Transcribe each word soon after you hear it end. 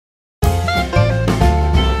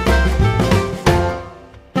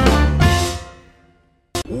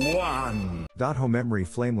Homemory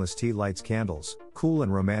Flameless Tea Lights Candles, cool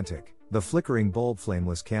and romantic. The flickering bulb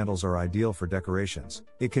flameless candles are ideal for decorations.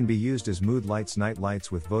 It can be used as mood lights, night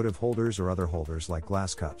lights with votive holders or other holders like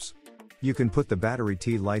glass cups. You can put the battery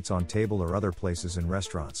tea lights on table or other places in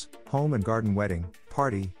restaurants, home and garden, wedding,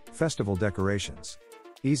 party, festival decorations.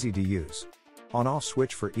 Easy to use. On-off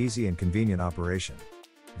switch for easy and convenient operation.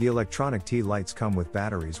 The electronic tea lights come with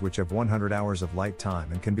batteries which have 100 hours of light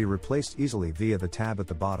time and can be replaced easily via the tab at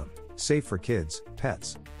the bottom. Safe for kids,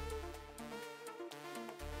 pets.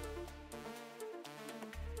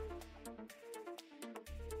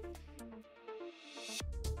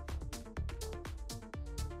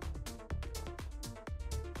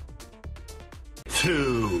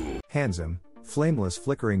 Handsome, flameless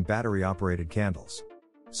flickering battery operated candles.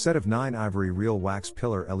 Set of 9 ivory real wax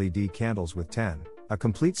pillar LED candles with 10. A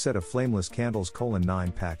complete set of flameless candles.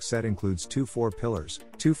 9 pack set includes 2 4 pillars,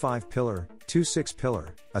 2 5 pillar, 2 6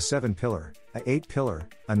 pillar, a 7 pillar, a 8 pillar,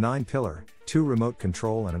 a 9 pillar, 2 remote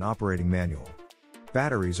control and an operating manual.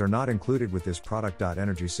 Batteries are not included with this product.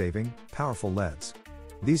 Energy saving, powerful LEDs.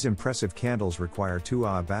 These impressive candles require 2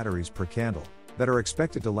 Ah batteries per candle that are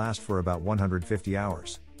expected to last for about 150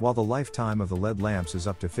 hours, while the lifetime of the LED lamps is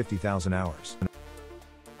up to 50,000 hours.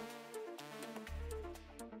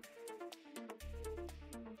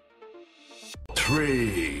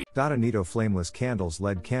 Enido Flameless Candles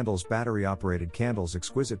LED Candles Battery Operated Candles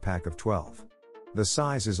Exquisite Pack of 12. The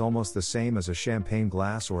size is almost the same as a champagne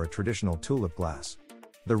glass or a traditional tulip glass.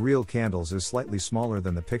 The real candles is slightly smaller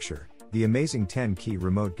than the picture. The amazing 10-key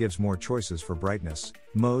remote gives more choices for brightness,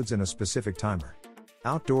 modes and a specific timer.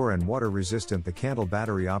 Outdoor and water resistant. The candle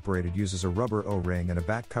battery operated uses a rubber O-ring and a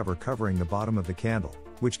back cover covering the bottom of the candle,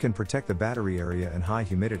 which can protect the battery area in high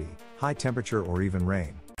humidity, high temperature or even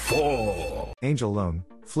rain. Angel Lone,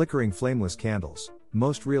 flickering flameless candles,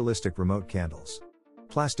 most realistic remote candles.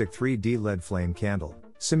 Plastic 3D LED flame candle,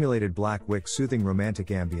 simulated black wick soothing romantic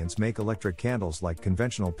ambience make electric candles like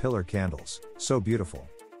conventional pillar candles, so beautiful.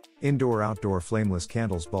 Indoor-outdoor flameless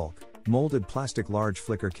candles bulk, molded plastic large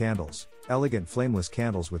flicker candles, elegant flameless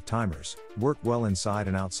candles with timers, work well inside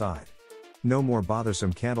and outside. No more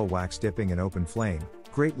bothersome candle wax dipping and open flame,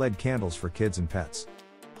 great LED candles for kids and pets.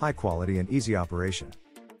 High quality and easy operation.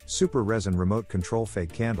 Super resin remote control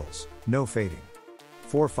fake candles, no fading.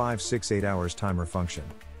 4 5 6 8 hours timer function,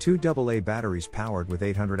 2 AA batteries powered with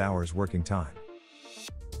 800 hours working time.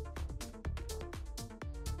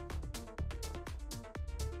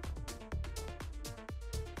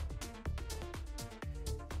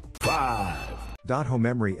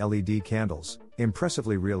 Homemory LED Candles,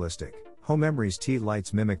 impressively realistic. Homemory's tea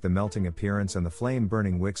lights mimic the melting appearance and the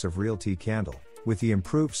flame-burning wicks of real tea candle, with the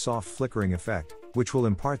improved soft flickering effect, which will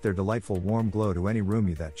impart their delightful warm glow to any room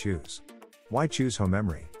you that choose. Why choose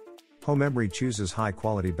Homemory? Homemory chooses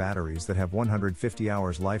high-quality batteries that have 150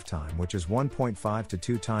 hours lifetime, which is 1.5 to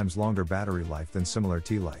 2 times longer battery life than similar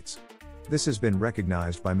tea lights. This has been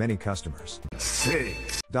recognized by many customers.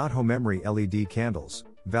 Homemory LED Candles,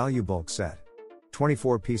 Value Bulk Set.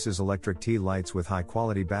 24 pieces electric tea lights with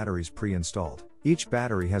high-quality batteries pre-installed. Each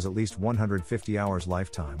battery has at least 150 hours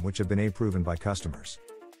lifetime, which have been proven by customers.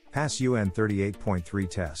 Pass UN 38.3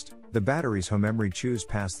 test. The batteries Homemory choose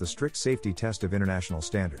pass the strict safety test of international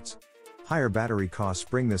standards. Higher battery costs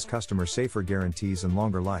bring this customer safer guarantees and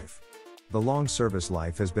longer life. The long service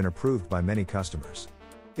life has been approved by many customers.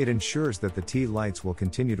 It ensures that the tea lights will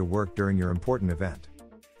continue to work during your important event.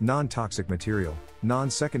 Non-toxic material,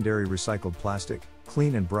 non-secondary recycled plastic,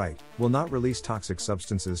 clean and bright, will not release toxic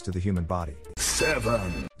substances to the human body.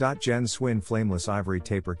 GenSwin Flameless Ivory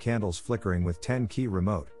Taper Candles Flickering with 10-key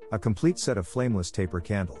remote, a complete set of flameless taper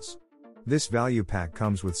candles. This value pack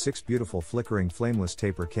comes with 6 beautiful flickering flameless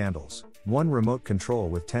taper candles, 1 remote control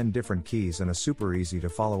with 10 different keys and a super easy to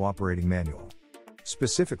follow operating manual.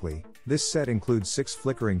 Specifically, this set includes 6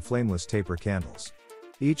 flickering flameless taper candles.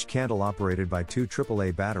 Each candle operated by 2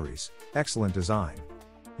 AAA batteries, excellent design.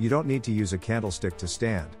 You don't need to use a candlestick to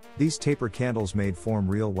stand. These taper candles made form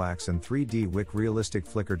real wax and 3D wick realistic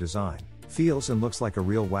flicker design, feels and looks like a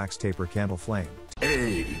real wax taper candle flame.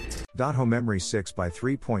 Homemory 6 by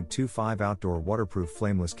 3.25 Outdoor Waterproof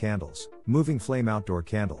Flameless Candles, Moving Flame Outdoor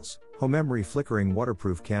Candles. Homemory flickering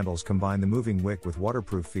waterproof candles combine the moving wick with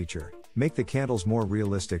waterproof feature, make the candles more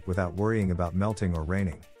realistic without worrying about melting or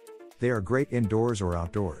raining. They are great indoors or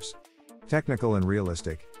outdoors. Technical and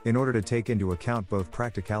realistic. In order to take into account both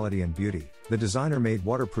practicality and beauty, the designer made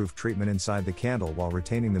waterproof treatment inside the candle while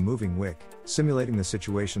retaining the moving wick, simulating the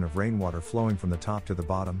situation of rainwater flowing from the top to the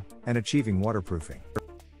bottom, and achieving waterproofing.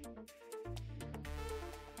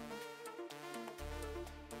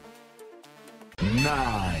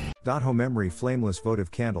 Homemory Flameless Votive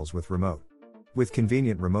Candles with Remote. With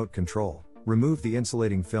convenient remote control, remove the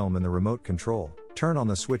insulating film in the remote control, turn on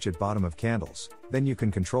the switch at bottom of candles, then you can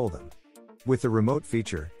control them. With the remote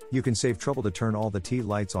feature, you can save trouble to turn all the tea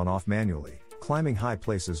lights on off manually. Climbing high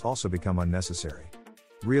places also become unnecessary.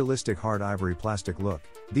 Realistic hard ivory plastic look.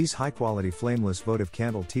 These high-quality flameless votive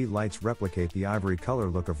candle tea lights replicate the ivory color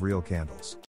look of real candles.